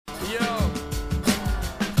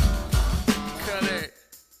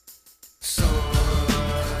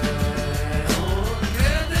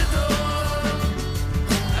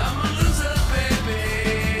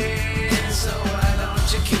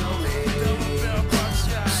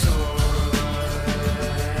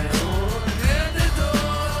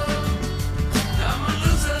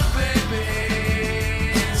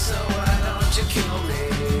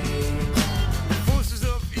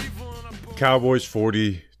Cowboys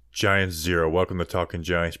 40, Giants 0. Welcome to Talking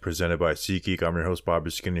Giants, presented by SeatGeek. I'm your host, Bobby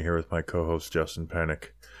Skinner, here with my co-host, Justin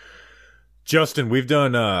Panic. Justin, we've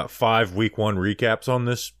done 5 Week 1 recaps on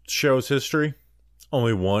this show's history.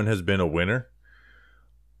 Only one has been a winner.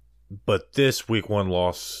 But this Week 1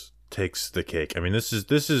 loss takes the cake. I mean, this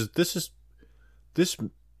is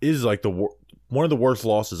like one of the worst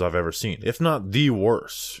losses I've ever seen, if not the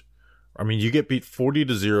worst. I mean, you get beat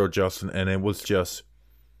 40-0, Justin, and it was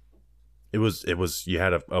you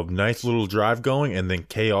had a nice little drive going, and then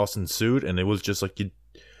chaos ensued, and it was just like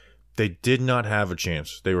they did not have a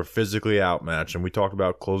chance. They were physically outmatched, and we talked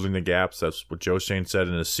about closing the gaps. That's what Joe Shane said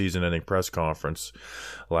in his season-ending press conference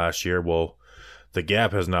last year. Well, the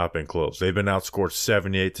gap has not been closed. They've been outscored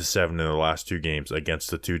 78-7 in the last 2 games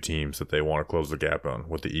against the 2 teams that they want to close the gap on,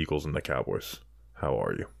 with the Eagles and the Cowboys. How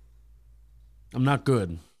are you? I'm not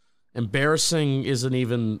good. Embarrassing isn't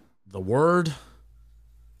even the word.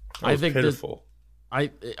 I think pitiful.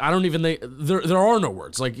 I don't even think there are no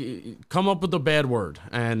words. Like, come up with a bad word,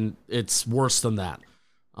 and it's worse than that.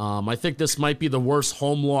 I think this might be the worst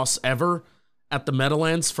home loss ever at the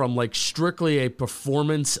Meadowlands from like strictly a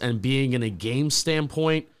performance and being in a game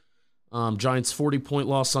standpoint. Giants 40-point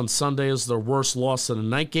loss on Sunday is their worst loss in a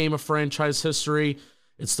night game of franchise history.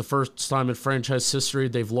 It's the first time in franchise history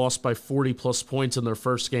they've lost by 40-plus points in their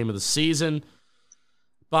first game of the season.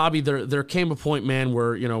 Bobby, there came a point, man,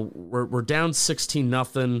 where we're down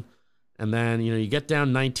 16-0, and then you get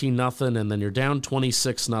down 19-0, and then you're down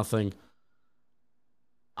 26-0.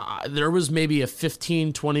 There was maybe a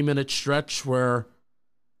 15-20 minute stretch where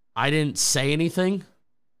I didn't say anything.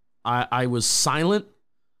 I was silent,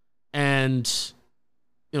 and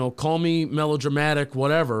call me melodramatic,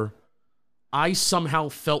 whatever. I somehow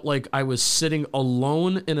felt like I was sitting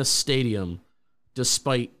alone in a stadium,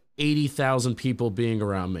 despite 80,000 people being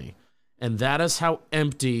around me. And that is how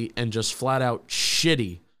empty and just flat out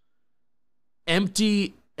shitty,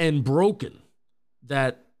 empty and broken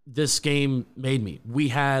that this game made me. We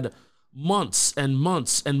had months and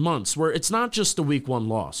months and months where it's not just a Week 1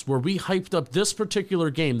 loss, where we hyped up this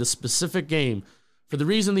particular game, this specific game, for the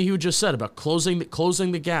reason that you just said about closing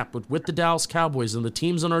the gap with the Dallas Cowboys and the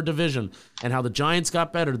teams in our division, and how the Giants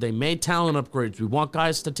got better. They made talent upgrades. We want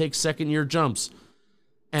guys to take second-year jumps.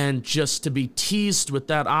 And just to be teased with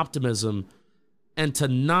that optimism and to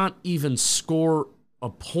not even score a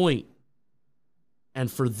point, and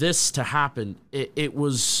for this to happen, it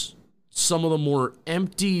was some of the more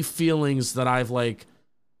empty feelings that I've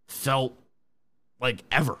felt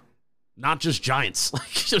ever. Not just Giants,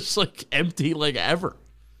 just empty ever.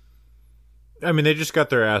 I mean, they just got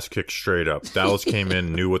their ass kicked straight up. Dallas came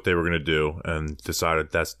in, knew what they were going to do, and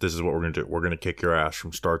decided this is what we're going to do. We're going to kick your ass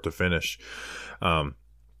from start to finish.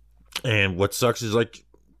 And what sucks is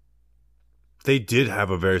they did have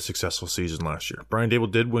a very successful season last year. Brian Dable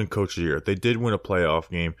did win Coach of the Year. They did win a playoff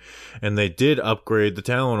game, and they did upgrade the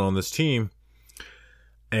talent on this team.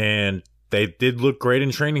 And they did look great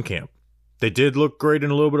in training camp. They did look great in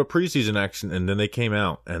a little bit of preseason action, and then they came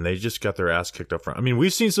out, and they just got their ass kicked up front. I mean,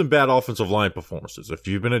 we've seen some bad offensive line performances. If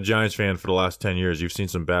you've been a Giants fan for the last 10 years, you've seen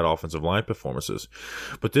some bad offensive line performances.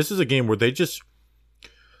 But this is a game where they just...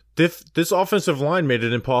 This offensive line made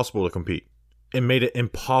it impossible to compete. It made it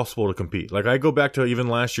impossible to compete. I go back to even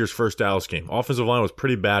last year's first Dallas game. Offensive line was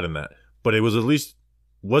pretty bad in that, but it was at least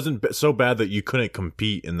wasn't so bad that you couldn't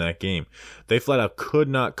compete in that game. They flat out could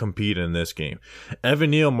not compete in this game.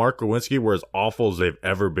 Evan Neal, Mark Lewinsky were as awful as they've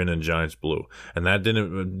ever been in Giants blue, and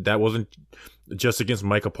that wasn't just against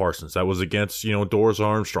Micah Parsons. That was against Doris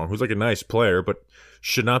Armstrong, who's a nice player, but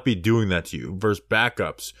should not be doing that to you. Versus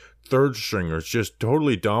backups, third stringers, just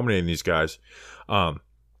totally dominating these guys.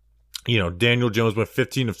 Daniel Jones went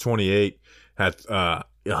 15 of 28, had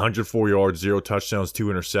 104 yards, 0 touchdowns, 2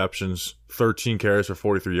 interceptions, 13 carries for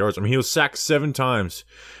 43 yards. I mean, he was sacked 7 times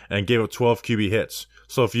and gave up 12 QB hits.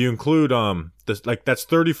 So if you include that's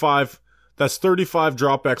 35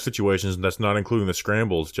 drop back situations, and that's not including the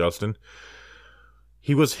scrambles, Justin.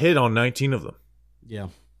 He was hit on 19 of them. Yeah.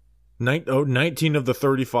 19 of the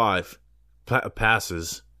 35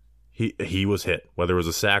 passes, he was hit, whether it was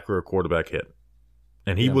a sack or a quarterback hit.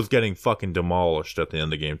 And he was getting fucking demolished at the end of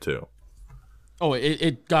the game, too. Oh,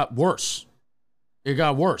 it got worse. It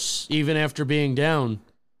got worse. Even after being down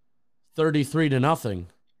 33-0,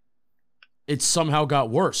 it somehow got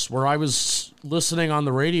worse. Where I was listening on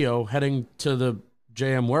the radio heading to the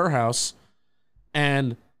JM warehouse,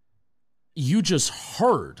 and you just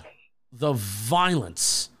heard the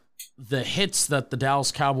violence, the hits that the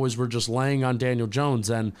Dallas Cowboys were just laying on Daniel Jones.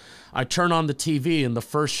 And I turn on the TV, and the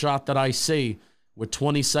first shot that I see with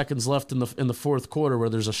 20 seconds left in the fourth quarter, where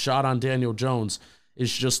there's a shot on Daniel Jones,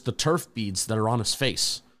 is just the turf beads that are on his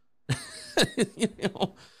face. you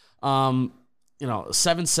know,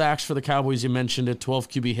 7 sacks for the Cowboys. You mentioned it, 12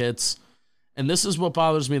 QB hits. And this is what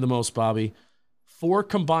bothers me the most, Bobby. 4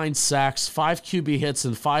 combined sacks, 5 QB hits,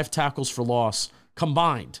 and 5 tackles for loss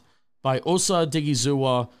combined by Osa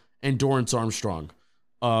Odighizuwa and Dorrance Armstrong.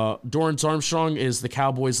 Dorrance Armstrong is the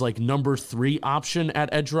Cowboys' number 3 option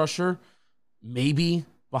at edge rusher, maybe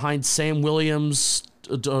behind Sam Williams,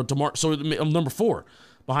 number 4,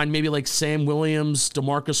 behind maybe Sam Williams,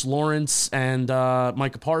 DeMarcus Lawrence, and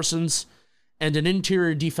Micah Parsons, and an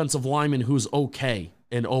interior defensive lineman who's okay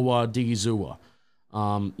in Owa Odighizuwa.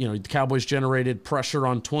 The Cowboys generated pressure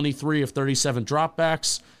on 23 of 37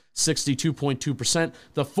 dropbacks, 62.2%,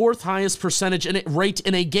 the 4th highest percentage rate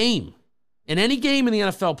in a game. In any game in the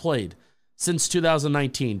NFL played since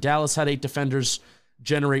 2019, Dallas had 8 defenders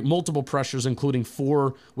generate multiple pressures, including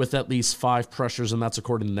 4 with at least 5 pressures, and that's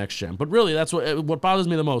according to Next Gen. But really, that's what bothers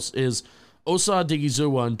me the most is Osa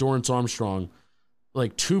Odighizuwa and Dorrance Armstrong,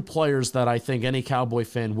 2 players that I think any Cowboy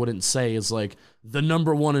fan wouldn't say is the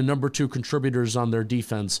number 1 and number 2 contributors on their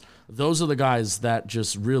defense. Those are the guys that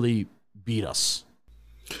just really beat us.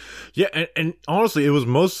 Yeah, and honestly, it was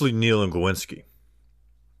mostly Neal and Glowinski.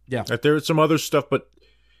 Yeah. There was some other stuff, but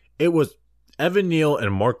it was Evan Neal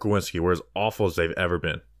and Mark Glowinski were as awful as they've ever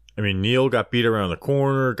been. I mean, Neal got beat around the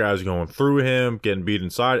corner, guys going through him, getting beat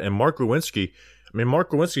inside, and Mark Glowinski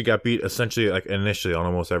got beat essentially initially on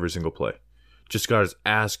almost every single play. Just got his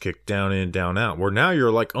ass kicked down in, down out. Where now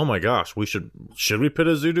you're like, oh my gosh, should we put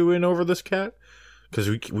a Zudu in over this cat? Because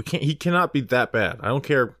he cannot be that bad. I don't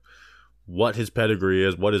care what his pedigree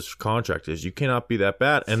is, what his contract is. You cannot be that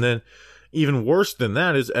bad. And then even worse than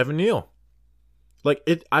that is Evan Neal. I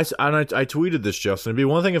tweeted this, Justin. It'd be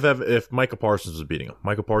one thing if Micah Parsons was beating him.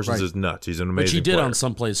 Micah Parsons is nuts. He's an amazing Which he did player. on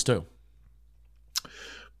some plays too.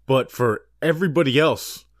 But for everybody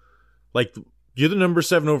else, you're the number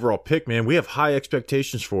 7 overall pick, man. We have high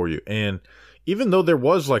expectations for you. And even though there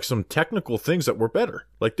was some technical things that were better,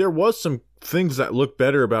 there was some things that looked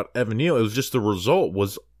better about Evan Neal, it was just the result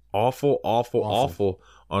was awful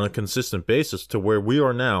on a consistent basis to where we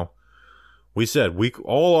are now. We said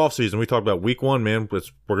all offseason, we talked about week 1, man, we're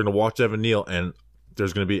going to watch Evan Neal, and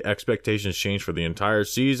there's going to be expectations change for the entire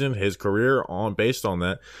season, his career based on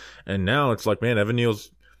that. And now it's man, Evan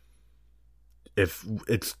Neal's, if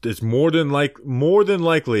it's more than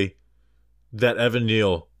likely that Evan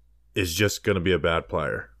Neal is just going to be a bad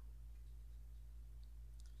player.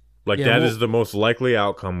 That is the most likely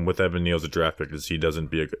outcome with Evan Neal as a draft pick, is he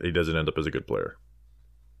doesn't end up as a good player.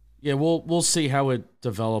 Yeah, we'll see how it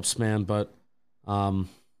develops, man. But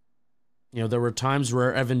there were times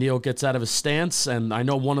where Evan Neal gets out of his stance, and I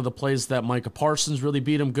know one of the plays that Micah Parsons really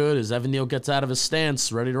beat him good is Evan Neal gets out of his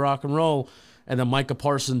stance, ready to rock and roll, and then Micah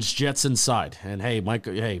Parsons jets inside, and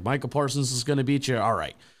Micah Parsons is going to beat you, all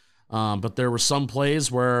right. But there were some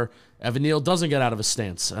plays where Evan Neal doesn't get out of his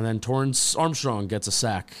stance, and then Dorrance Armstrong gets a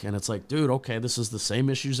sack, and it's dude, okay, this is the same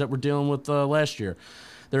issues that we're dealing with last year.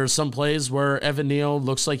 There are some plays where Evan Neal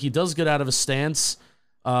looks like he does get out of his stance,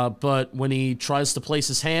 but when he tries to place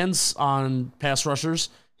his hands on pass rushers,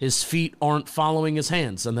 his feet aren't following his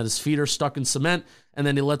hands, and then his feet are stuck in cement, and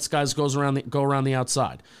then he lets guys go around the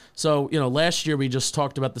outside. So, last year we just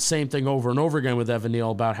talked about the same thing over and over again with Evan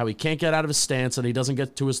Neal about how he can't get out of his stance, and he doesn't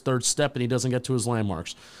get to his third step, and he doesn't get to his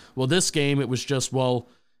landmarks. Well, this game, it was just,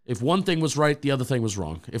 if one thing was right, the other thing was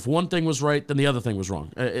wrong. If one thing was right, then the other thing was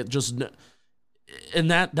wrong.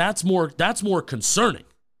 And that's more concerning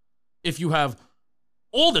if you have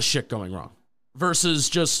all the shit going wrong versus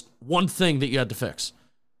just one thing that you had to fix.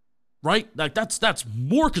 Right? That's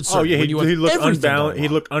more concerning. Oh yeah, he looked unbalanced. He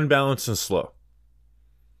looked unbalanced and slow.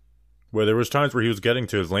 Where there was times where he was getting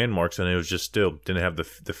to his landmarks and it was just still didn't have the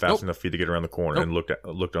fast enough feet to get around the corner and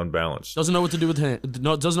looked unbalanced. Doesn't know what to do with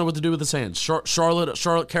doesn't know what to do with his hands.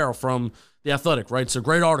 Charlotte Carroll from The Athletic writes a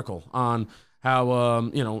great article on how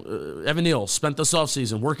Evan Neal spent this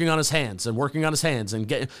offseason working on his hands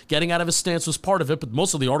and getting out of his stance was part of it, but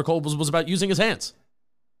most of the article was about using his hands.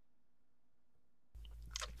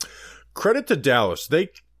 Credit to Dallas. They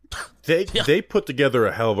put together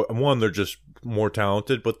a hell of a one. They're just more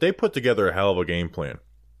talented, but they put together a hell of a game plan.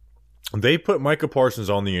 They put Micah Parsons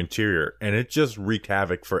on the interior, and it just wreaked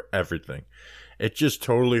havoc for everything. It just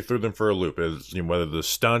totally threw them for a loop. Whether the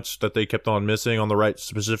stunts that they kept on missing on the right,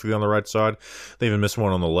 specifically on the right side, they even missed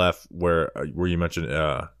one on the left where you mentioned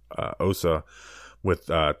Osa with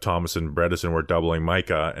Thomas and Bredesen were doubling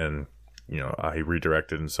Micah, and he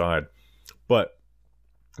redirected inside, but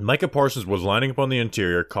Micah Parsons was lining up on the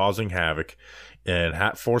interior, causing havoc, and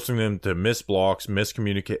forcing them to miss blocks,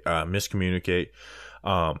 miscommunicate.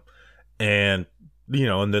 And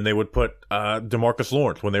and then they would put DeMarcus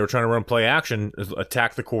Lawrence when they were trying to run play action,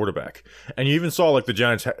 attack the quarterback. And you even saw like the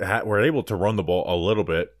Giants were able to run the ball a little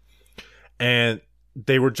bit, and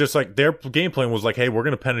they were just like their game plan was like, hey, we're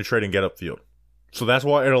going to penetrate and get upfield. So that's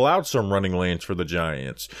why it allowed some running lanes for the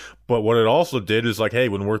Giants. But what it also did is like, hey,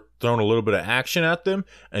 when we're throwing a little bit of action at them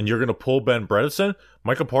and you're going to pull Ben Bredeson,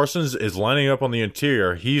 Micah Parsons is lining up on the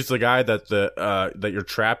interior. He's the guy that that you're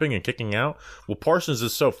trapping and kicking out. Well, Parsons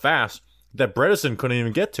is so fast that Bredeson couldn't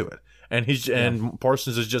even get to it. And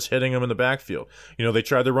Parsons is just hitting him in the backfield. They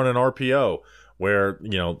tried to run an RPO where,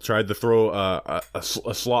 tried to throw a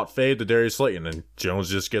slot fade to Darius Slayton, and Jones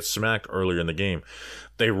just gets smacked earlier in the game.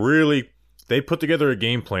 They put together a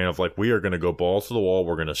game plan of like, we are going to go balls to the wall,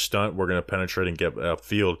 we're going to stunt, we're going to penetrate and get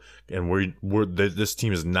upfield, and this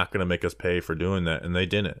team is not going to make us pay for doing that, and they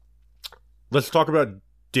didn't. Let's talk about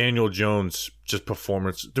Daniel Jones' just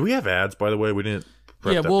performance. Do we have ads, by the way? We didn't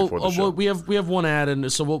prep that before the show. we have one ad,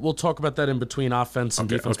 and so we'll talk about that in between offense and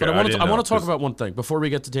defense. But I want to talk about one thing before we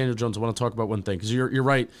get to Daniel Jones. I want to talk about one thing because you're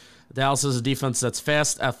right. Dallas is a defense that's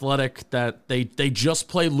fast, athletic, that they just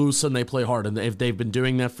play loose and they play hard, and they've been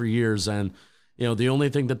doing that for years. And the only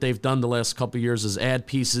thing that they've done the last couple of years is add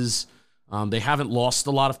pieces. They haven't lost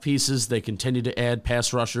a lot of pieces. They continue to add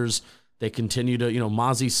pass rushers. They continue to,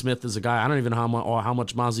 Mozzie Smith is a guy. I don't even know how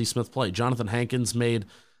much Mozzie Smith played. Jonathan Hankins made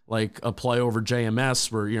like a play over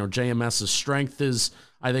JMS, where JMS's strength is,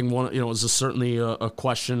 I think, one is certainly a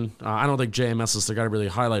question. I don't think JMS is the guy to really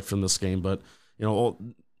highlight from this game, but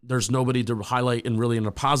there's nobody to highlight in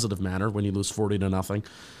a positive manner when you lose 40-0.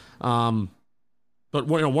 But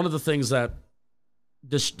one of the things that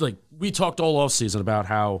we talked all offseason about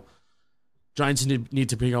how Giants need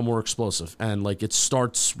to become more explosive, and it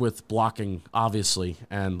starts with blocking, obviously.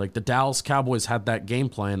 And the Dallas Cowboys had that game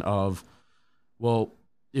plan of, well,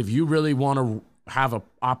 if you really want to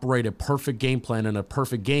operate a perfect game plan in a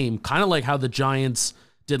perfect game, kind of like how the Giants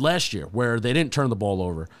did last year, where they didn't turn the ball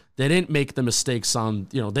over. They didn't make the mistakes they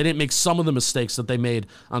didn't make some of the mistakes that they made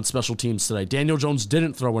on special teams today. Daniel Jones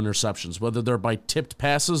didn't throw interceptions, whether they're by tipped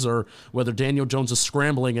passes or whether Daniel Jones is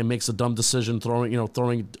scrambling and makes a dumb decision throwing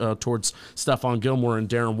towards Stephon Gilmore and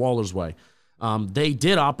Darren Waller's way. They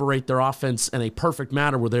did operate their offense in a perfect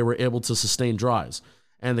manner where they were able to sustain drives.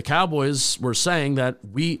 And the Cowboys were saying that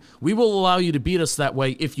we will allow you to beat us that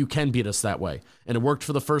way if you can beat us that way. And it worked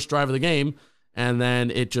for the first drive of the game. And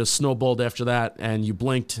then it just snowballed after that, and you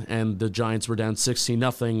blinked, and the Giants were down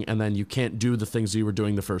 16-0, and then you can't do the things you were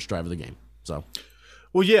doing the first drive of the game. So,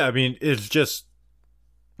 well, yeah, I mean, it's just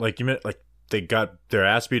like you meant, like they got their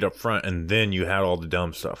ass beat up front, and then you had all the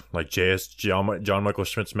dumb stuff, like John Michael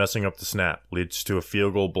Schmitz messing up the snap leads to a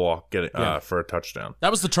field goal block for a touchdown.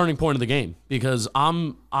 That was the turning point of the game, because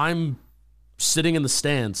I'm sitting in the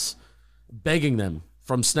stands begging them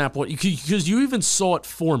from snap one, because you even saw it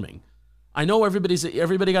forming. I know everybody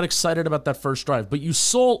got excited about that first drive, but you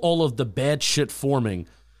saw all of the bad shit forming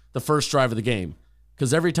the first drive of the game,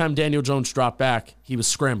 because every time Daniel Jones dropped back, he was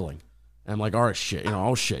scrambling. And I'm like, all right, shit,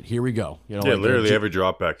 here we go. Literally every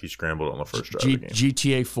drop back he scrambled on the first drive of the game.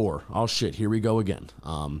 GTA 4, oh shit, here we go again.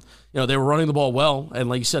 They were running the ball well, and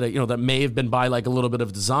like you said, that may have been by like a little bit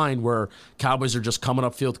of design where Cowboys are just coming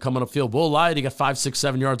upfield. We'll lie, you got 5, 6,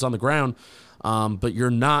 7 yards on the ground. But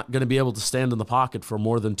you're not going to be able to stand in the pocket for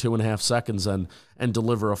more than 2.5 seconds and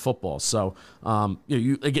deliver a football. So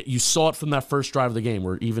you saw it from that first drive of the game,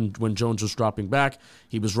 where even when Jones was dropping back,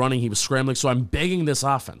 he was running, he was scrambling. So I'm begging this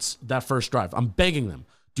offense, that first drive, I'm begging them,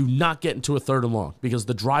 do not get into a 3rd and long, because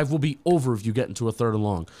the drive will be over if you get into a 3rd and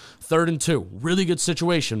long. 3rd and 2, really good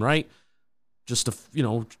situation, right? Just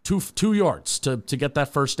 2 yards to get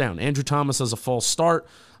that first down. Andrew Thomas has a false start.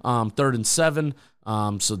 3rd and 7.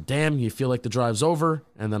 So damn, you feel like the drive's over,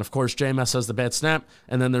 and then of course JMS has the bad snap,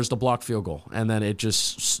 and then there's the blocked field goal, and then it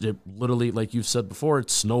literally, like you've said before,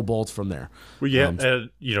 it snowballed from there. Well, yeah,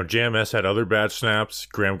 JMS had other bad snaps.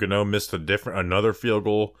 Graham Gano missed another field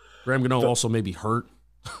goal. Graham Gano also maybe hurt.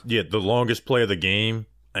 Yeah, the longest play of the game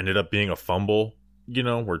ended up being a fumble.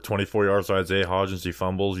 Where 24 yards to Isaiah Hodgins, he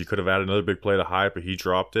fumbles. You could have added another big play to Hyatt, but he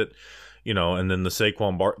dropped it. And then the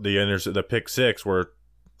Saquon the pick six where,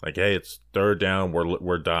 like, hey, it's 3rd down.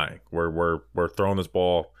 We're dying. We're throwing this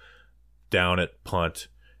ball down at punt,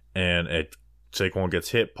 and Saquon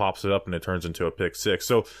gets hit, pops it up, and it turns into a pick six.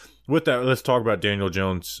 So with that, let's talk about Daniel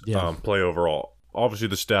Jones' play overall. Obviously,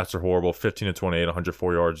 the stats are horrible: 15-28,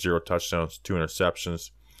 104 yards, 0 touchdowns, 2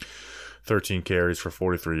 interceptions, 13 carries for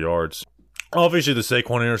 43 yards. Obviously, the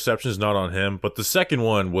Saquon interception is not on him, but the second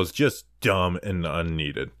one was just dumb and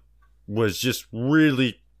unneeded. Was just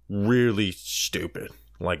really, really stupid.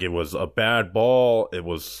 Like, it was a bad ball. It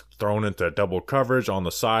was thrown into double coverage on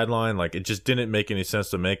the sideline. Like, it just didn't make any sense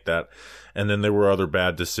to make that. And then there were other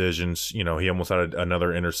bad decisions. You know, he almost had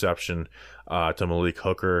another interception to Malik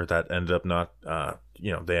Hooker that ended up not,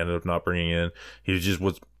 they ended up not bringing in. He was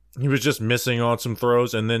just missing on some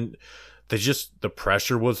throws. And then the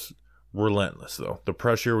pressure was relentless, though. The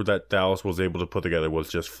pressure that Dallas was able to put together was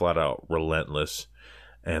just flat out relentless.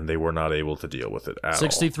 And they were not able to deal with it at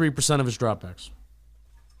 63% of his dropbacks.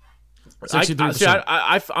 63%.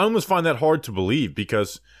 I almost find that hard to believe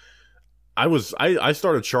because I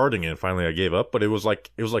started charting it and finally I gave up, but it was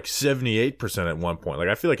like 78% at one point. Like,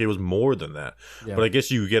 I feel like it was more than that. Yeah. But I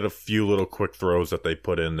guess you get a few little quick throws that they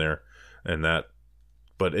put in there and that,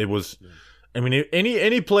 but it was, I mean,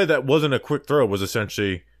 any play that wasn't a quick throw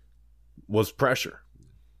was pressure,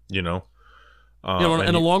 you know?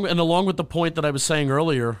 And along with the point that I was saying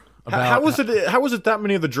earlier, how was it that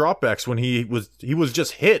many of the dropbacks when he was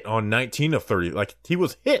just hit on 19 of 30? Like, he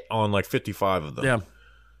was hit on like 55 of them. Yeah.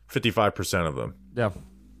 55% of them. Yeah.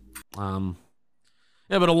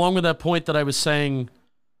 But along with that point that I was saying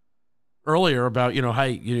earlier about, hey,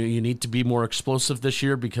 you need to be more explosive this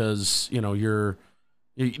year because,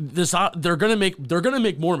 they're gonna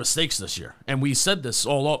make more mistakes this year. And we said this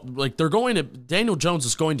Daniel Jones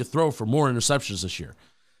is going to throw for more interceptions this year.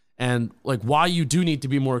 And like, why you do need to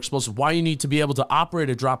be more explosive, why you need to be able to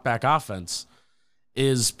operate a drop back offense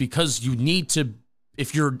is because you need to,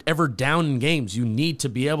 if you're ever down in games, you need to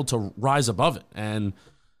be able to rise above it. And,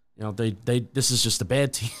 this is just a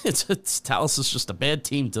bad team. Dallas is just a bad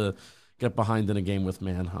team to get behind in a game with,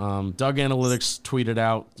 man. Doug Analytics tweeted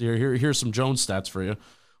out, here's some Jones stats for you.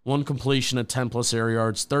 1 completion at 10-plus air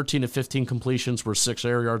yards. 13 to 15 completions were 6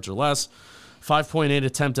 air yards or less. 5.8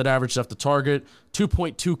 attempted average depth of target.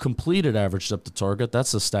 2.2 completed average depth of target.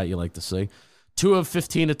 That's a stat you like to see. 2 of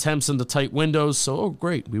 15 attempts in the tight windows. So,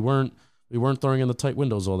 great. We weren't throwing in the tight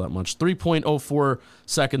windows all that much. 3.04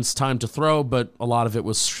 seconds time to throw, but a lot of it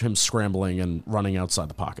was him scrambling and running outside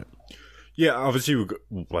the pocket. Yeah, obviously,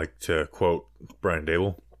 we like to quote Brian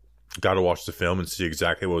Dable, got to watch the film and see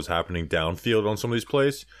exactly what was happening downfield on some of these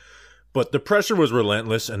plays. But the pressure was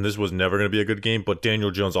relentless, and this was never going to be a good game. But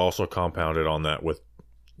Daniel Jones also compounded on that with,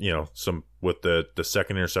 the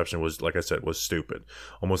second interception was, like I said, was stupid.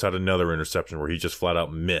 Almost had another interception where he just flat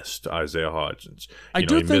out missed Isaiah Hodgins.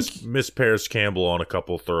 Missed Paris Campbell on a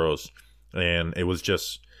couple throws, and it was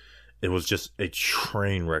just a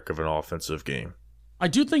train wreck of an offensive game. I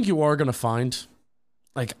do think you are going to find,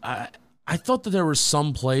 like, I thought that there were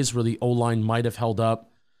some plays where the O-line might have held up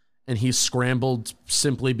and he scrambled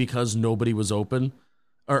simply because nobody was open.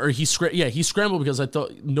 He scrambled because I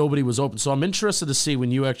thought nobody was open. So I'm interested to see when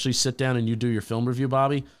you actually sit down and you do your film review,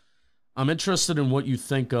 Bobby. I'm interested in what you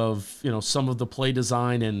think of, some of the play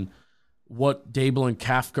design and what Dable and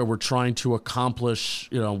Kafka were trying to accomplish,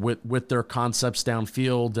 with their concepts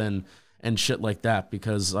downfield and shit like that,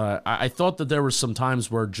 because I thought that there were some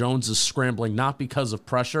times where Jones is scrambling not because of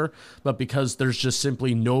pressure, but because there's just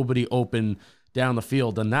simply nobody open down the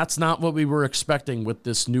field. And that's not what we were expecting with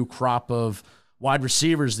this new crop of wide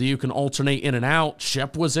receivers that you can alternate in and out.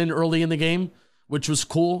 Shep was in early in the game, which was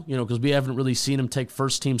cool, because we haven't really seen him take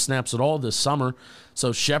first-team snaps at all this summer.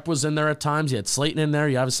 So Shep was in there at times. You had Slayton in there.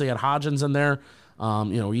 You obviously had Hodgins in there.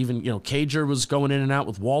 Cager was going in and out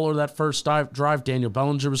with Waller that first drive. Daniel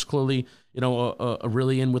Bellinger was clearly,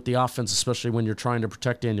 really in with the offense, especially when you're trying to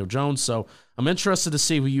protect Daniel Jones. So I'm interested to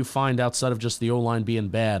see who you find outside of just the O-line being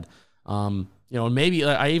bad. And maybe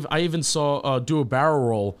I even saw do a barrel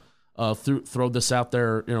roll throw this out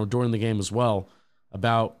there, during the game as well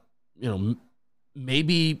about,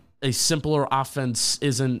 maybe a simpler offense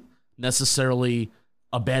isn't necessarily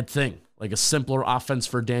a bad thing. Like a simpler offense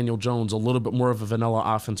for Daniel Jones, a little bit more of a vanilla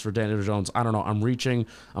offense for Daniel Jones. I don't know.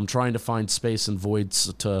 I'm trying to find space and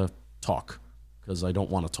voids to talk because I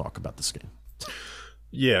don't want to talk about this game.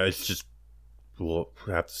 Yeah, it's just, we'll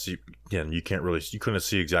have to see. Again, you couldn't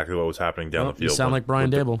see exactly what was happening down the field. You sound like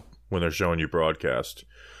Brian Dable. When they're showing you broadcast.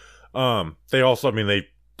 They also,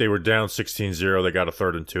 they were down 16-0. They got a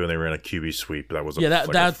 3rd and 2, and they ran a QB sweep. That was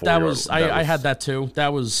I had that too.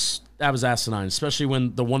 That was asinine, especially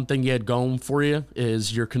when the one thing you had going for you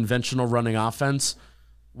is your conventional running offense.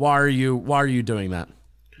 Why are you doing that?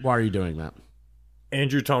 Why are you doing that?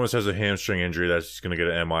 Andrew Thomas has a hamstring injury that's going to get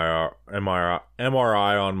an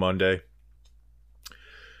MRI on Monday.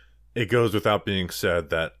 It goes without being said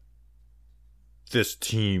that this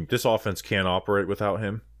offense can't operate without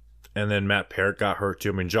him. And then Matt Parrott got hurt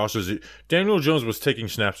too. Daniel Jones was taking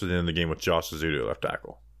snaps at the end of the game with Josh Azudu left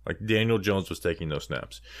tackle. Like, Daniel Jones was taking those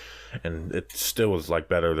snaps. And it still was,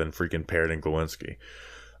 better than freaking Parrott and Glowinski.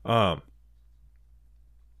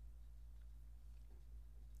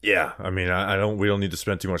 Yeah, I mean, I don't. We don't need to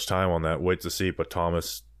spend too much time on that. Wait to see. But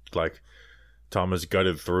Thomas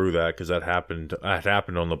gutted through that because that happened. That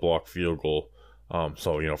happened on the blocked field goal.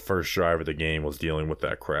 So first drive of the game was dealing with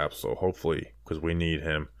that crap. So hopefully, because we need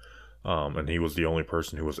him, and he was the only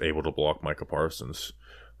person who was able to block Micah Parsons,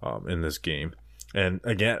 in this game. And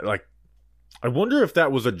again, I wonder if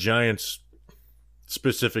that was a Giants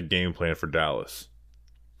specific game plan for Dallas.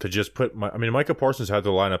 To just put Micah Parsons had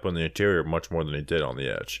to line up on the interior much more than he did on the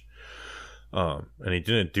edge. And he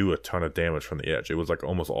didn't do a ton of damage from the edge. It was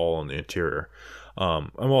almost all on the interior. I'm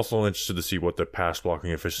also interested to see what the pass blocking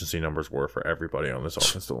efficiency numbers were for everybody on this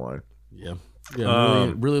offensive line. Yeah,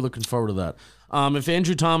 really looking forward to that. If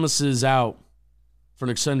Andrew Thomas is out for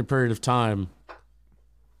an extended period of time,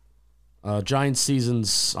 Giants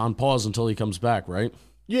season's on pause until he comes back, right?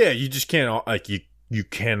 Yeah, you just can't you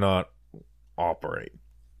cannot operate.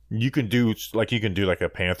 You can do a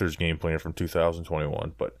Panthers game plan from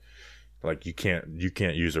 2021, but you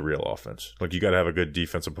can't use a real offense. You got to have a good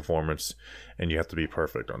defensive performance, and you have to be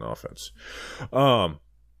perfect on offense.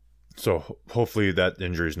 So hopefully that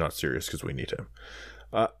injury is not serious because we need him.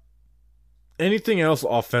 Anything else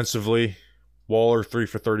offensively? Waller 3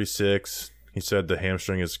 for 36. He said the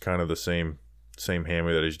hamstring is kind of the same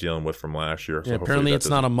hammy that he's dealing with from last year. So apparently it's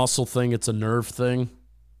not a muscle thing; it's a nerve thing.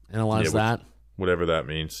 Analyze that. Whatever that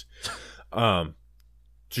means.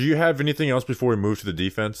 Do you have anything else before we move to the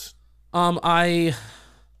defense? When I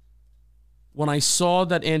saw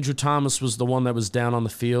that Andrew Thomas was the one that was down on the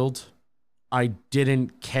field, I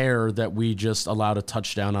didn't care that we just allowed a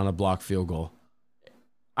touchdown on a blocked field goal.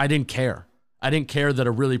 I didn't care. I didn't care that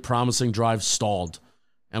a really promising drive stalled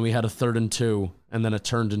and we had a 3rd and 2 and then it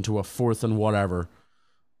turned into a 4th and whatever.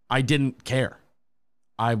 I didn't care.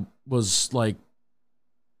 I was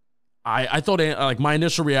I thought, my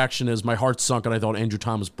initial reaction is my heart sunk and I thought Andrew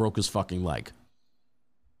Thomas broke his fucking leg,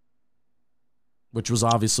 which was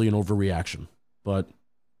obviously an overreaction, but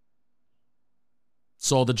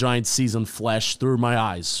saw the Giants season flash through my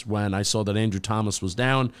eyes when I saw that Andrew Thomas was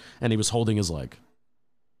down and he was holding his leg.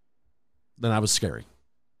 Then that was scary.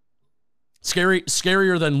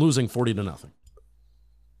 Scarier than losing 40-0.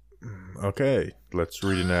 Okay, let's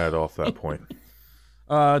read an ad off that point.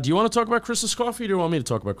 Do you want to talk about Chris's Coffee or do you want me to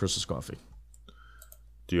talk about Chris's Coffee?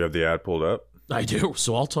 Do you have the ad pulled up? I do,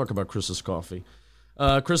 so I'll talk about Chris's Coffee.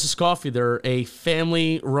 Chris's Coffee, they're a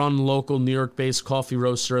family-run local New York-based coffee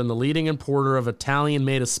roaster and the leading importer of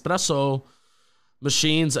Italian-made espresso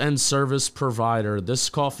machines and service provider. This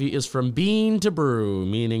coffee is from bean to brew,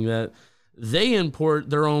 meaning that they import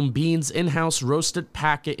their own beans in-house, roast it,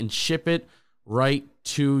 pack it, and ship it right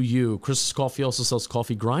to you. Chris's Coffee also sells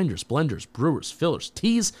coffee grinders, blenders, brewers, fillers,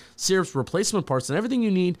 teas, syrups, replacement parts, and everything you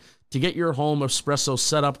need to get your home espresso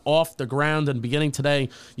set up off the ground. And beginning today,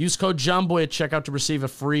 use code JOHNBOY at checkout to receive a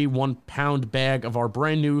free 1-pound bag of our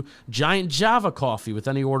brand new Giant Java coffee with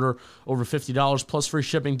any order over $50 plus free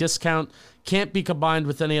shipping discount. Can't be combined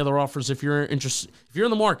with any other offers. If you're interested, if you're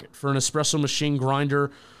in the market for an espresso machine grinder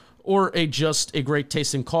or just a great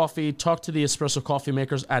tasting coffee, talk to the espresso coffee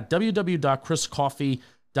makers at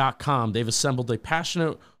www.chriscoffee.com. They've assembled a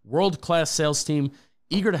passionate, world-class sales team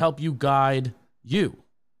eager to help you guide you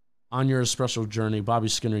on your espresso journey. Bobby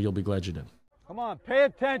Skinner, you'll be glad you did. Come on, pay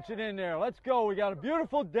attention in there. Let's go. We got a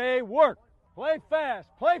beautiful day. Work. Play fast.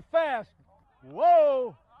 Play fast.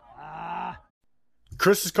 Whoa.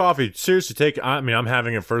 Chris's Coffee, seriously, I'm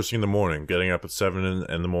having it first thing in the morning, getting up at 7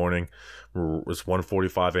 in the morning. It's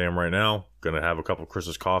 1:45 a.m. right now. Going to have a cup of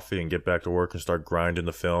Chris's Coffee and get back to work and start grinding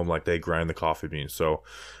the film like they grind the coffee beans. So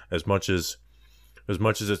as much as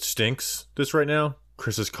it stinks this right now,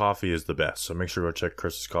 Chris's Coffee is the best. So make sure to go check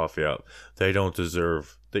Chris's Coffee out.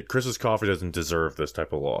 Chris's Coffee doesn't deserve this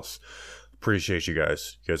type of loss. Appreciate you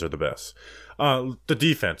guys. You guys are the best. The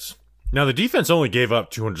defense. Now, the defense only gave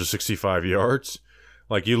up 265 yards.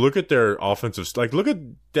 You look at their offensive, look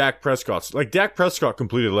at Dak Prescott. Dak Prescott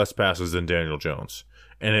completed less passes than Daniel Jones.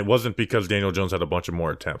 And it wasn't because Daniel Jones had a bunch of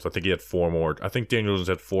more attempts. I think he had 4 more. I think Daniel Jones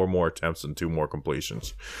had 4 more attempts and 2 more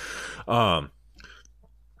completions. But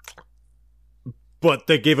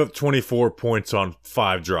they gave up 24 points on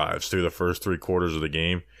 5 drives through the first 3 quarters of the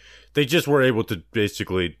game. They just were able to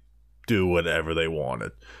basically do whatever they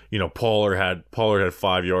wanted. Pollard had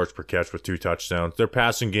 5 yards per catch with 2 touchdowns. Their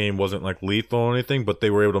passing game wasn't lethal or anything, but they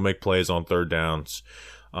were able to make plays on 3rd downs,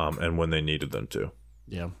 and when they needed them to.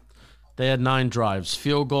 Yeah, they had 9 drives: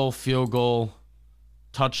 field goal,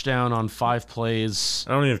 touchdown on 5 plays.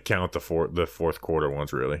 I don't even count the fourth quarter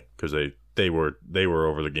ones really, because they were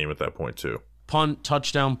over the game at that point too. Punt,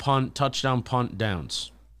 touchdown, punt,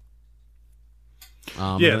 downs.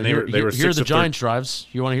 They were. Here are the Giants drives.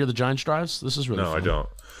 You want to hear the Giants drives? This is really fun. I don't.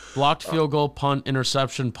 Blocked field goal, punt,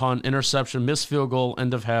 interception, missed field goal,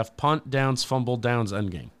 end of half, punt, downs, fumble, downs,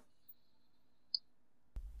 end game.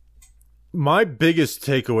 My biggest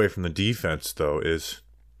takeaway from the defense, though, is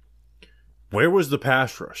where was the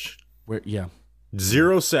pass rush? Yeah.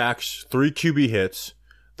 0 sacks, 3 QB hits.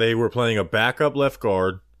 They were playing a backup left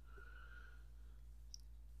guard.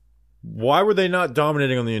 Why were they not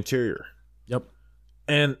dominating on the interior? Yep.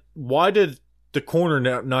 And why did the corner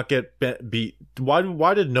not get beat?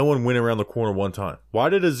 Why did no one win around the corner one time? Why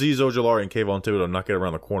did Azeez Ojulari and Kayvon Thibodeau not get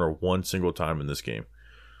around the corner one single time in this game?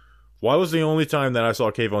 Why was the only time that I saw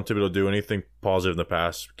Kayvon Thibodeau do anything positive in the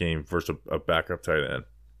pass game versus a backup tight end?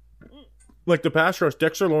 Like the pass rush,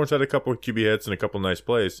 Dexter Lawrence had a couple of QB hits and a couple of nice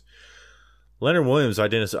plays. Leonard Williams,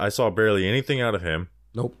 I saw barely anything out of him.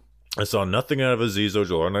 Nope. I saw nothing out of Azeez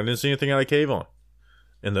Ojulari, and I didn't see anything out of Kayvon,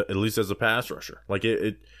 at least as a pass rusher. Like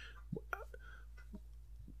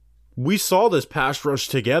we saw this pass rush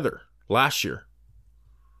together last year,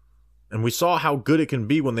 and we saw how good it can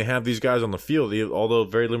be when they have these guys on the field, although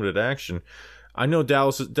very limited action. I know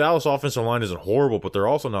Dallas offensive line isn't horrible, but they're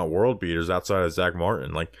also not world beaters outside of Zach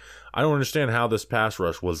Martin. Like, I don't understand how this pass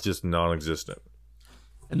rush was just non-existent.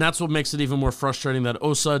 And that's what makes it even more frustrating that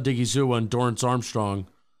Osa Odighizuwa and Dorrance Armstrong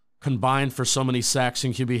combined for so many sacks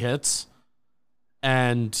and QB hits,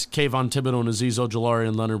 and Kayvon Thibodeau and Azeez Ojulari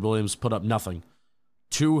and Leonard Williams put up nothing.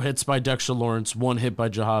 2 hits by Dexter Lawrence, 1 hit by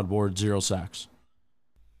Jihad Ward, 0 sacks.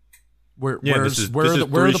 Where are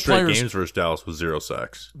the players? Games versus Dallas with 0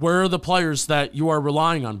 sacks. Where are the players that you are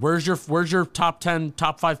relying on? Where's your top 10,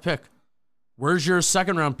 top 5 pick? Where's your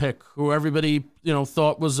second round pick, who everybody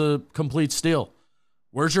thought was a complete steal?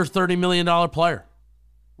 Where's your $30 million player?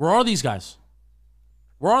 Where are these guys?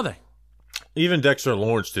 Where are they? Even Dexter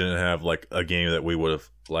Lawrence didn't have like a game that we would have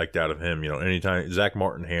liked out of him. Anytime Zach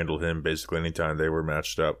Martin handled him, basically anytime they were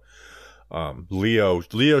matched up. Leo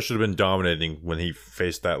should have been dominating when he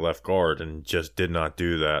faced that left guard and just did not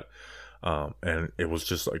do that. And it was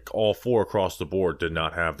just like all 4 across the board did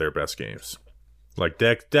not have their best games. Like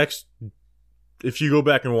Dex, if you go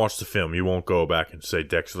back and watch the film, you won't go back and say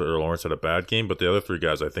Dexter or Lawrence had a bad game, but the other 3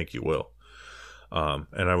 guys, I think you will.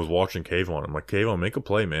 And I was watching Kayvon. I'm like, Kayvon, make a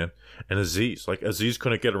play, man. And Azeez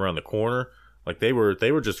couldn't get around the corner. Like they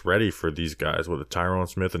were just ready for these guys with Tyron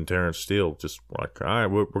Smith and Terrence Steele. Just like, all right,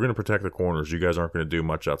 we're going to protect the corners. You guys aren't going to do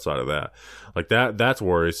much outside of that. Like that's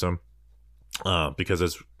worrisome. Because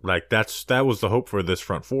it's like that was the hope for this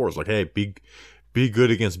front four. It's like, hey, be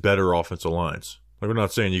good against better offensive lines. Like, we're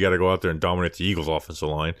not saying you got to go out there and dominate the Eagles' offensive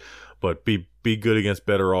line, but be good against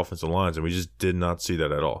better offensive lines, and we just did not see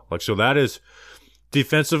that at all. Like, so that is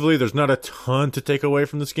defensively, there's not a ton to take away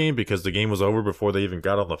from this game because the game was over before they even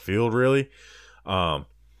got on the field, really. But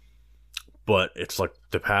it's like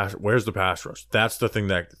where's the pass rush? That's the thing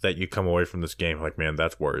that you come away from this game like, man,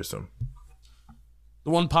 that's worrisome.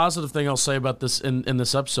 The one positive thing I'll say about this in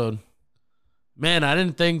this episode, man, I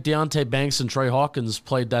didn't think Deonte Banks and Trey Hawkins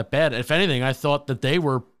played that bad. If anything, I thought that they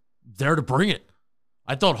were there to bring it.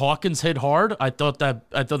 I thought Hawkins hit hard. I thought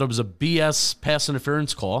it was a BS pass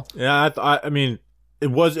interference call. Yeah, I mean,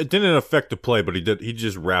 it didn't affect the play, but he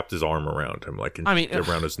just wrapped his arm around him,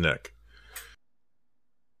 around his neck.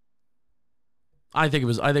 I think it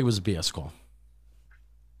was a BS call.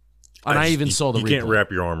 And I even saw the replay. You can't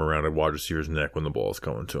wrap your arm around a wide receiver's neck when the ball is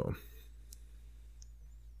coming to him.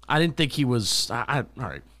 I didn't think he was. All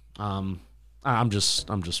right. I'm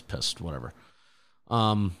just pissed. Whatever.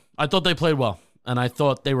 I thought they played well, and I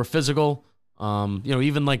thought they were physical.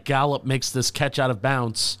 Even like Gallup makes this catch out of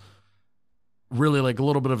bounds, really like a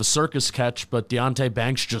little bit of a circus catch, but Deonte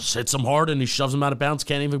Banks just hits him hard and he shoves him out of bounds.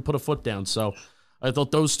 Can't even put a foot down. So I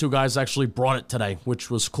thought those 2 guys actually brought it today,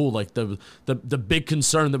 which was cool. Like the big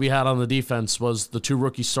concern that we had on the defense was the 2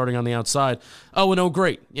 rookies starting on the outside.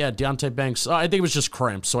 Great. Yeah, Deonte Banks. I think it was just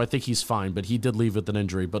cramps, so I think he's fine, but he did leave with an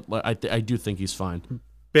injury, but I do think he's fine.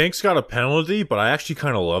 Banks got a penalty, but I actually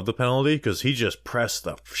kind of love the penalty because he just pressed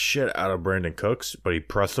the shit out of Brandon Cooks, but he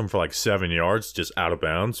pressed him for like 7 yards just out of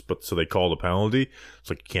bounds, but so they called a penalty. It's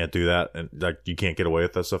like, you can't do that, and like you can't get away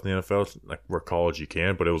with that stuff in the NFL. It's like, where college you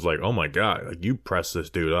can, but it was like, oh my God, like you pressed this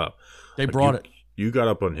dude up. They brought it. You got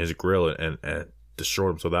up on his grill and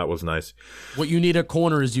destroyed him, so that was nice. What you need at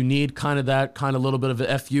corner is you need kind of little bit of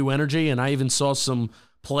a FU energy, and I even saw some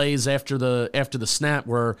plays after the snap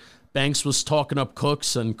where Banks was talking up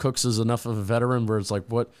Cooks, and Cooks is enough of a veteran where it's like,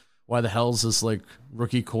 why the hell is this like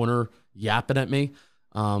rookie corner yapping at me?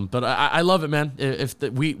 But I love it, man.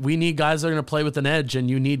 We need guys that are going to play with an edge, and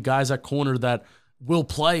you need guys at corner that will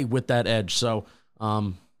play with that edge. So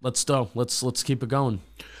let's keep it going.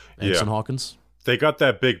 Banks and Hawkins. They got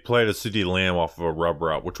that big play to CeeDee Lamb off of a rub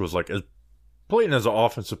route, which was like blatant as an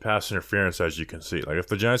offensive pass interference as you can see. Like if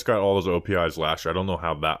the Giants got all those OPIs last year, I don't know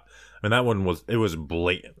how that. I mean, that one was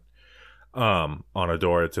blatant. On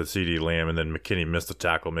Adora to CeeDee Lamb, and then McKinney missed the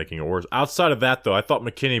tackle, making it worse. Outside of that, though, I thought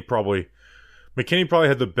McKinney probably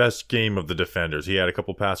had the best game of the defenders. He had a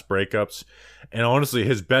couple pass breakups, and honestly,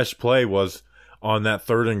 his best play was on that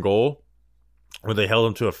 3rd and goal where they held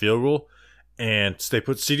him to a field goal, and they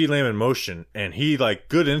put CeeDee Lamb in motion, and he, like,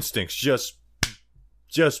 good instincts,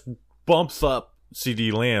 just bumps up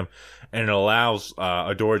CeeDee Lamb, and it allows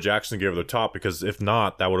Adora Jackson to get over the top, because if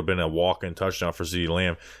not, that would have been a walk-in touchdown for CeeDee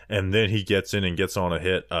Lamb, and then he gets in and gets on a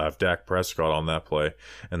hit of Dak Prescott on that play,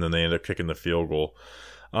 and then they end up kicking the field goal.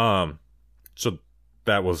 So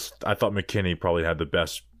that was, I thought McKinney probably had the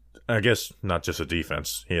best, I guess not just a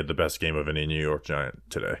defense, he had the best game of any New York Giant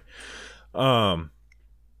today. I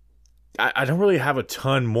don't really have a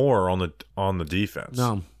ton more on the defense.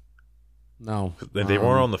 No. They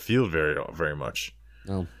weren't on the field very much.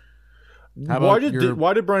 No. Why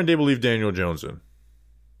did Brian Dable leave Daniel Jones in?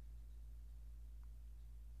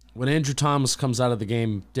 When Andrew Thomas comes out of the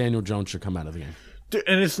game, Daniel Jones should come out of the game.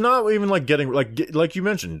 And it's not even like getting like you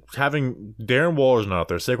mentioned, having Darren Waller's not out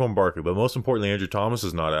there, Saquon Barkley, but most importantly, Andrew Thomas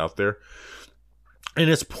is not out there, and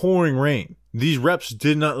it's pouring rain. These reps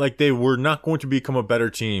they were not going to become a better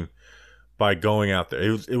team by going out there.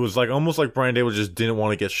 It was like almost like Brian Dable just didn't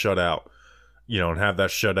want to get shut out, and have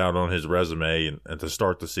that shutout on his resume and to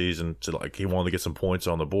start the season, to like he wanted to get some points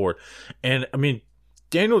on the board. And I mean,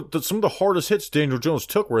 some of the hardest hits Daniel Jones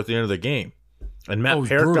took were at the end of the game. And Matt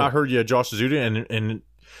Parrott got hurt. Yeah, Josh Azuda, and it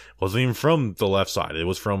wasn't even from the left side. It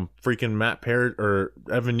was from freaking Matt Parrott or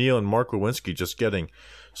Evan Neal and Mark Lewinsky just getting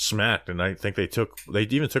smacked. And I think they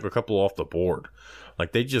even took a couple off the board.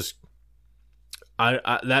 Like they just,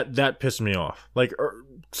 that pissed me off. Like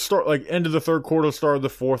end of the 3rd quarter, start of the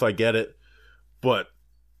 4th. I get it, but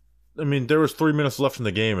I mean there was 3 minutes left in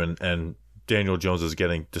the game, and Daniel Jones is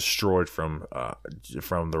getting destroyed from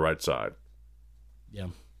the right side. Yeah.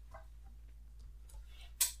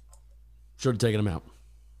 Should have taken him out.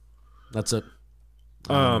 That's it.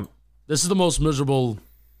 This is the most miserable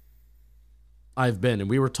I've been, and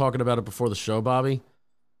we were talking about it before the show, Bobby.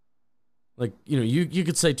 Like, you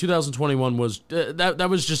could say 2021 was that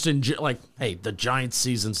was just hey, the Giants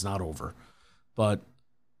season's not over, but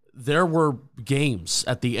there were games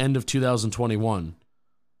at the end of 2021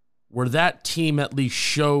 where that team at least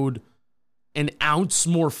showed an ounce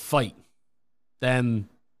more fight than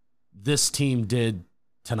this team did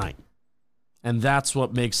tonight. And that's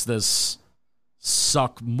what makes this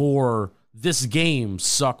game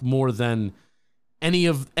suck more than any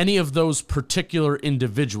of those particular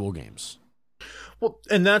individual games. Well,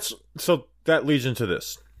 and that leads into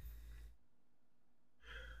this.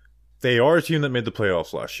 They are a team that made the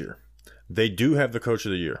playoffs last year. They do have the coach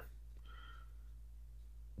of the year.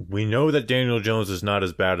 We know that Daniel Jones is not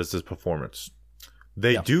as bad as his performance.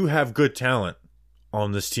 They do have good talent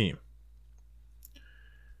on this team.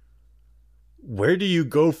 Where do you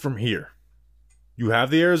go from here? You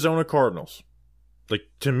have the Arizona Cardinals. Like,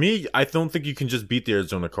 to me, I don't think you can just beat the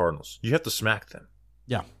Arizona Cardinals. You have to smack them.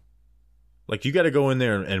 Yeah. Like, you got to go in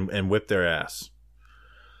there and whip their ass.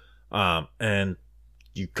 And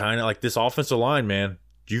you kind of, like, this offensive line, man,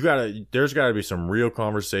 there's got to be some real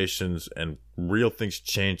conversations and real things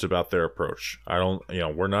changed about their approach.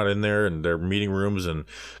 We're not in there in their meeting rooms and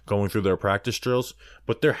going through their practice drills,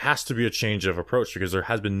 but there has to be a change of approach because there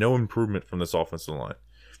has been no improvement from this offensive line.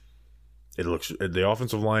 The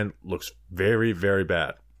offensive line looks very, very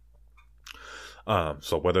bad.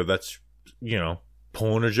 So whether that's,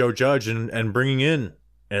 pulling a Joe Judge and bringing in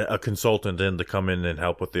a consultant in to come in and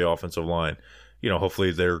help with the offensive line,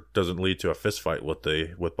 hopefully there doesn't lead to a fist fight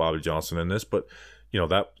with Bobby Johnson in this, but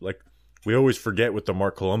that, like, we always forget with the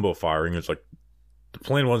Mark Colombo firing, it's like the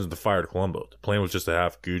plan wasn't to fire Colombo. The plan was just to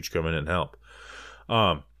have Gooch come in and help.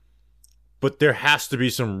 But there has to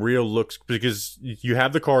be some real looks because you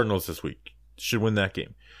have the Cardinals this week. Should win that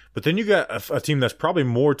game. But then you got a team that's probably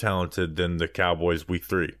more talented than the Cowboys week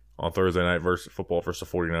 3 on Thursday night football versus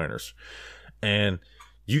the 49ers. And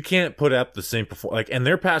you can't put up the same performance. And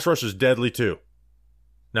their pass rush is deadly too.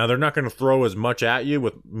 Now, they're not going to throw as much at you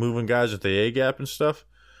with moving guys at the A-gap and stuff.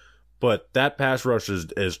 But that pass rush is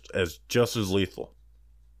just as lethal.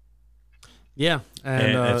 Yeah.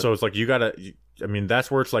 And so it's like you got to – I mean, that's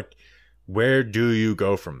where it's like, where do you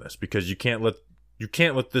go from this? Because you can't let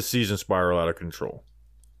this season spiral out of control.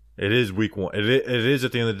 It is week 1. It is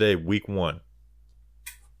at the end of the day week 1.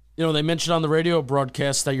 They mentioned on the radio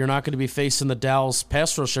broadcast that you're not going to be facing the Dallas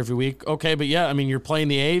pass rush every week. Okay, but yeah, I mean, you're playing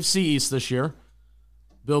the AFC East this year.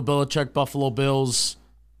 Bill Belichick, Buffalo Bills,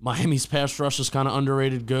 Miami's pass rush is kind of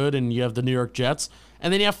underrated good, and you have the New York Jets.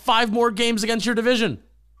 And then you have 5 more games against your division.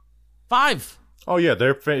 5. Oh, yeah,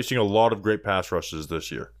 they're facing a lot of great pass rushes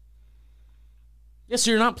this year. Yeah, so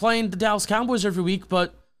you're not playing the Dallas Cowboys every week,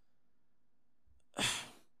 but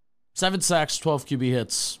 7 sacks, 12 QB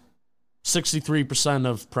hits, 63%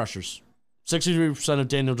 of pressures. 63% of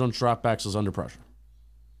Daniel Jones dropbacks is under pressure.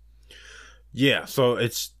 Yeah, so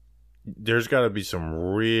there's got to be some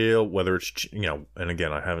real, whether it's, and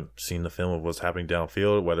again, I haven't seen the film of what's happening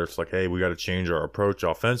downfield, whether it's like, hey, we got to change our approach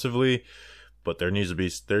offensively, but there needs to be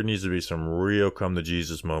some real come to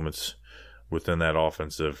Jesus moments within that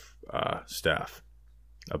offensive staff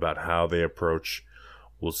about how they approach.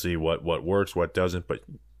 We'll see what works, what doesn't, but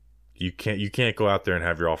you can't go out there and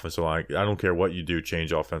have your offensive line. I don't care what you do,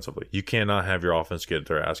 change offensively. You cannot have your offense get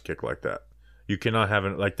their ass kicked like that. You cannot have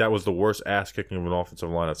it like that. Was the worst ass kicking of an offensive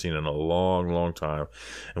line I've seen in a long, long time,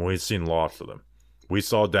 and we've seen lots of them. We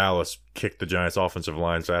saw Dallas kick the Giants' offensive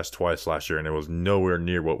line's ass twice last year, and it was nowhere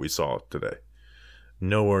near what we saw today.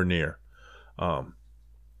 Nowhere near.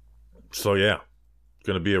 So yeah,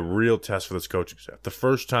 going to be a real test for this coaching staff. The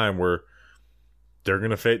first time where they're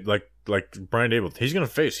going to face like Brian Dable, he's going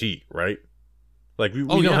to face heat, right? Like we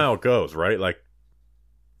know how it goes, right? Like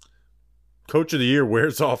Coach of the Year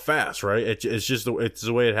wears off fast, right? It's just it's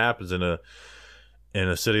the way it happens in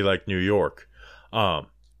a city like New York, and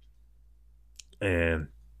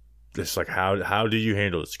it's like how do you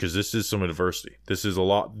handle this? Because this is some adversity. This is a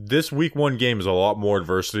lot. This week 1 game is a lot more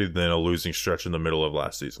adversity than a losing stretch in the middle of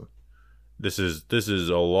last season. This is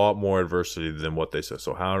a lot more adversity than what they said.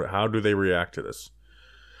 So how do they react to this?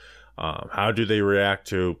 How do they react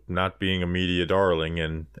to not being a media darling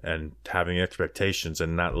and having expectations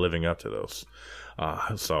and not living up to those?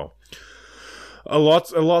 So a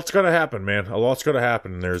lot's got to happen, man. A lot's got to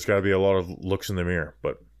happen. There's got to be a lot of looks in the mirror,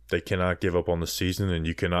 but they cannot give up on the season, and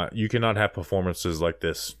you cannot have performances like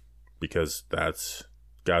this because guys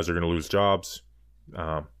are going to lose jobs.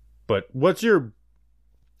 But what's your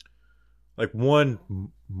one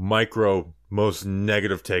micro most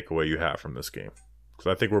negative takeaway you have from this game?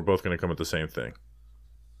 Because I think we're both going to come at the same thing.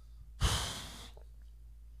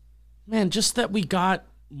 Man, just that we got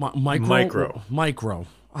micro.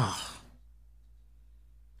 Oh.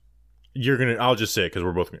 I'll just say it because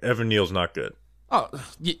we're both. Evan Neal's not good. Oh,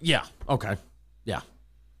 yeah. Okay. Yeah.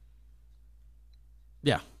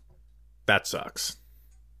 Yeah. That sucks.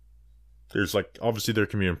 There's obviously there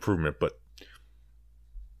can be improvement, but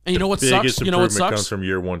and you know what sucks? You know what sucks? Comes from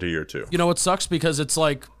year 1 to year 2. You know what sucks? Because it's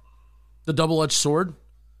like the double-edged sword.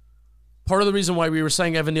 Part of the reason why we were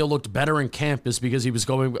saying Evan Neal looked better in camp is because he was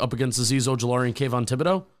going up against Azeez Ojulari and Kayvon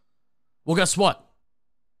Thibodeau. Well, guess what?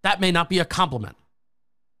 That may not be a compliment.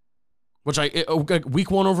 Week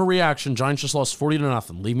 1 overreaction. Giants just lost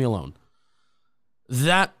 40-0. Leave me alone.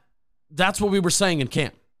 That's what we were saying in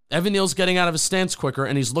camp. Evan Neal's getting out of his stance quicker,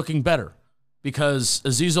 and he's looking better because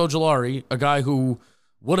Azeez Ojulari, a guy who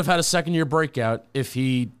would have had a second-year breakout if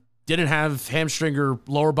he didn't have hamstring or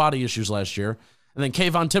lower body issues last year, and then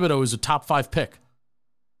Kayvon Thibodeau is a top 5 pick.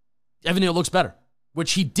 Evan Neal looks better,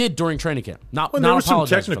 which he did during training camp. There were some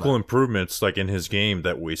technical improvements in his game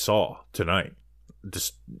that we saw tonight.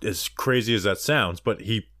 Just as crazy as that sounds, but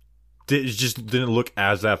he just didn't look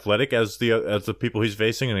as athletic as the people he's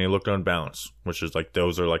facing, and he looked unbalanced. Which is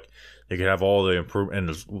those are you could have all the improvement,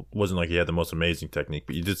 and it wasn't like he had the most amazing technique,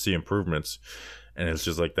 but you did see improvements, and it's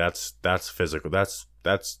just that's physical. That's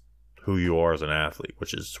who you are as an athlete,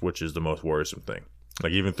 which is the most worrisome thing.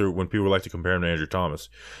 Even through when people like to compare him to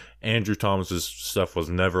Andrew Thomas's stuff was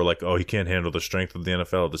never he can't handle the strength of the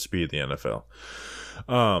NFL, the speed of the NFL.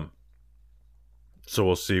 So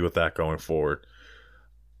we'll see with that going forward.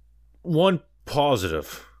 One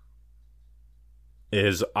positive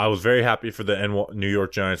is I was very happy for the New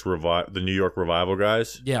York Giants the New York Revival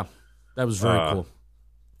guys. Yeah, that was very cool.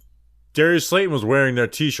 Darius Slayton was wearing their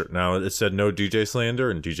T-shirt. Now it said no DJ slander,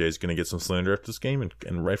 and DJ's going to get some slander after this game,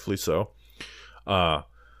 and rightfully so.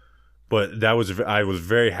 But I was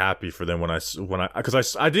very happy for them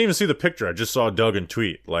because I didn't even see the picture. I just saw Duggan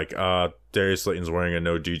tweet Darius Slayton's wearing a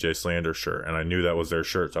no DJ slander shirt, and I knew that was their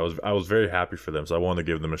shirt. So I was very happy for them. So I wanted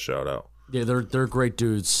to give them a shout out. Yeah, they're great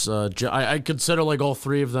dudes. I consider all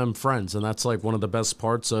 3 of them friends, and that's one of the best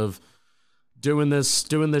parts of doing this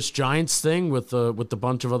Giants thing with a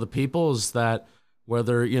bunch of other people is that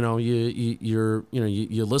whether you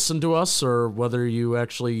listen to us or whether you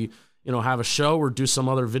actually have a show or do some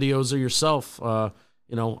other videos of yourself.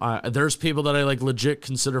 There's people that I legit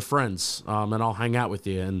consider friends, and I'll hang out with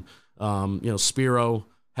you. And Spiro,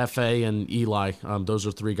 Hefe and Eli. Those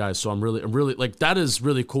are 3 guys. So I'm really like, that is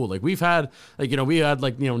really cool. Like we had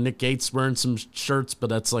Nick Gates wearing some shirts, but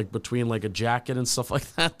that's like between like a jacket and stuff like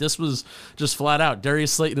that. This was just flat out.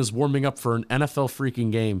 Darius Slayton is warming up for an NFL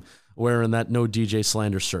freaking game wearing that No DJ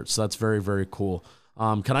Slander shirt. So that's very, very cool.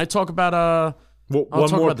 Can I talk about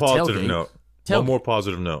one more positive note? One more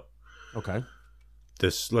positive note. Okay.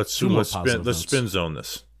 Let's spin zone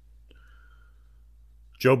this.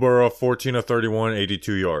 Joe Burrow, 14 of 31,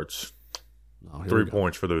 82 yards. 3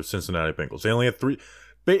 points for the Cincinnati Bengals. They only had 3.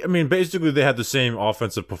 Basically, they had the same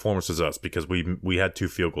offensive performance as us because we had 2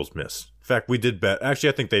 field goals missed. In fact, we did bet. Actually,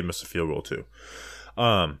 I think they missed a field goal too.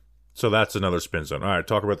 So that's another spin zone. All right,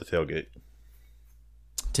 talk about the tailgate.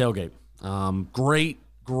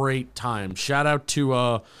 Great time. Shout out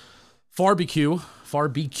to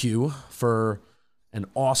Barbecue for an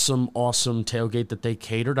awesome tailgate that they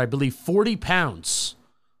catered. I believe 40 pounds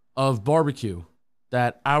of barbecue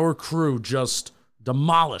that our crew just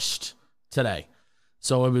demolished today.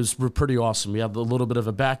 So it was pretty awesome. We have a little bit of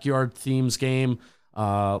a backyard themes game,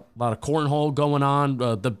 a lot of cornhole going on.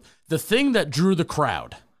 The thing that drew the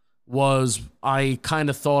crowd was I kind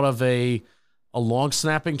of thought of a long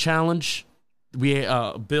snapping challenge.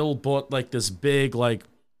 Bill bought like this big like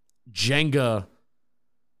Jenga.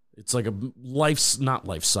 It's like not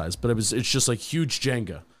life size, but it's just like huge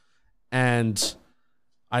Jenga. And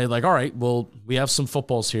I like, all right, well, we have some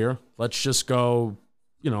footballs here. Let's just go,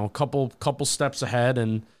 a couple steps ahead,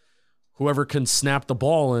 and whoever can snap the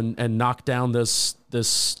ball and knock down this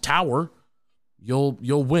tower,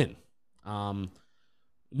 you'll win.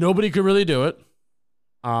 Nobody could really do it.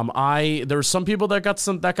 There were some people that got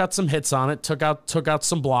some hits on it, took out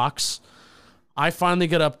some blocks. I finally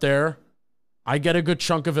get up there. I get a good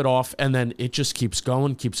chunk of it off, and then it just keeps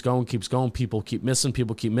going. People keep missing.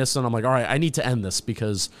 I'm like, all right, I need to end this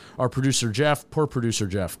because our poor producer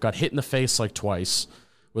Jeff, got hit in the face like twice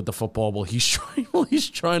with the football. Well, he's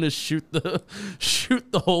trying to shoot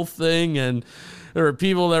the whole thing, and there were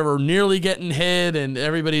people that were nearly getting hit, and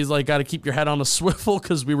everybody's like, got to keep your head on a swivel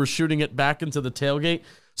because we were shooting it back into the tailgate.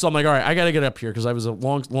 So I'm like, all right, I got to get up here because I was a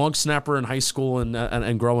long snapper in high school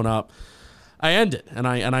and growing up. I end it, and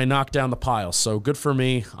I knock down the pile. So good for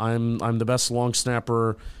me. I'm the best long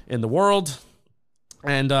snapper in the world,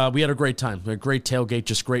 and we had a great time. A great tailgate,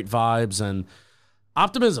 just great vibes and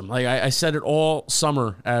optimism. Like I said it all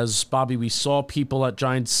summer as Bobby. We saw people at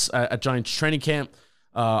Giants training camp.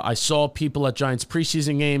 I saw people at Giants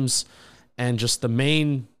preseason games, and just the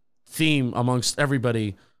main theme amongst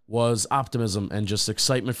everybody was optimism and just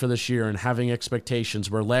excitement for this year and having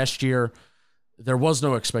expectations. Where last year, there was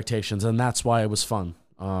no expectations, and that's why it was fun.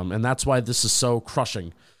 And that's why this is so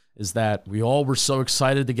crushing, is that we all were so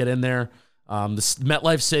excited to get in there. The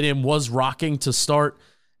MetLife Stadium was rocking to start,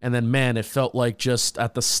 and then, man, it felt like just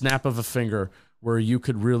at the snap of a finger where you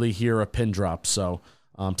could really hear a pin drop. So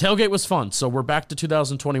tailgate was fun. So we're back to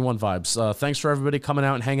 2021 vibes. Thanks for everybody coming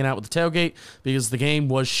out and hanging out with the tailgate because the game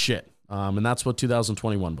was shit. And that's what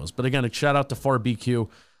 2021 was. But again, a shout out to FarBQ.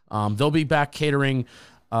 They'll be back catering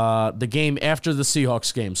the game after the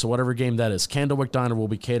Seahawks game. So whatever game that is, Candlewick Diner will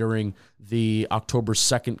be catering the October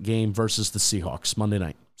 2nd game versus the Seahawks Monday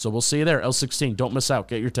night. So we'll see you there. L16. Don't miss out.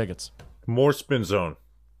 Get your tickets. More spin zone.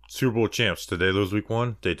 Super Bowl champs. Did they lose week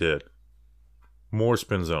 1? They did. More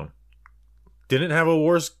spin zone. Didn't have a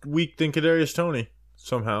worse week than Kadarius Toney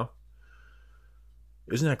somehow.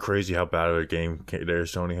 Isn't that crazy how bad of a game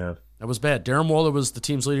Kadarius Toney had? That was bad. Darren Waller was the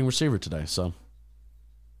team's leading receiver today. So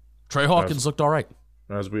Trey Hawkins looked all right.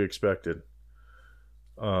 As we expected.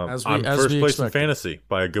 As on first place in fantasy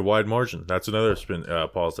by a good wide margin. That's another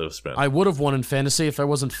positive spin. I would have won in fantasy if I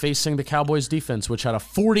wasn't facing the Cowboys defense, which had a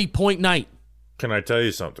 40-point night. Can I tell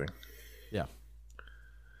you something? Yeah.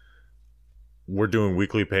 We're doing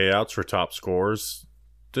weekly payouts for top scorers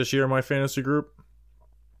this year in my fantasy group.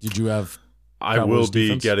 Did you have I will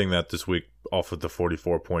be getting that this week off of the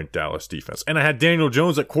 44-point Dallas defense. And I had Daniel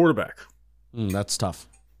Jones at quarterback. That's tough.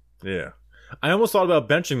 Yeah. I almost thought about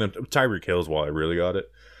benching them. Tyreek Hill is why I really got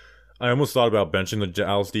it. I almost thought about benching the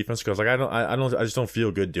Dallas defense because like I just don't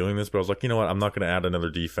feel good doing this. But I was like, you know what? I'm not going to add another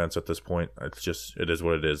defense at this point. It is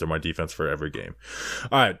what it is. They're my defense for every game.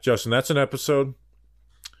 All right, Justin, that's an episode.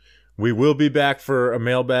 We will be back for a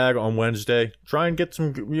mailbag on Wednesday. Try and get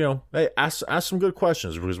some, hey, ask some good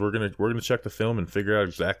questions because we're gonna check the film and figure out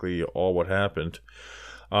exactly all what happened.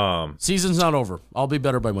 Season's not over. I'll be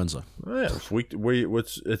better by Wednesday. Yeah,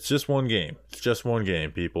 it's just one game. It's just one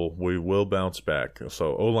game, people. We will bounce back.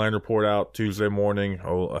 So O-line report out Tuesday morning.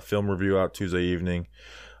 A film review out Tuesday evening.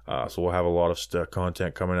 So we'll have a lot of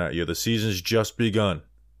content coming at you. The season's just begun.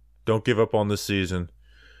 Don't give up on this season.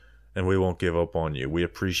 and we won't give up on you. We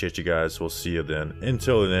appreciate you guys. We'll see you then.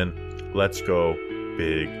 Until then, let's go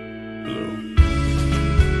Big Blue.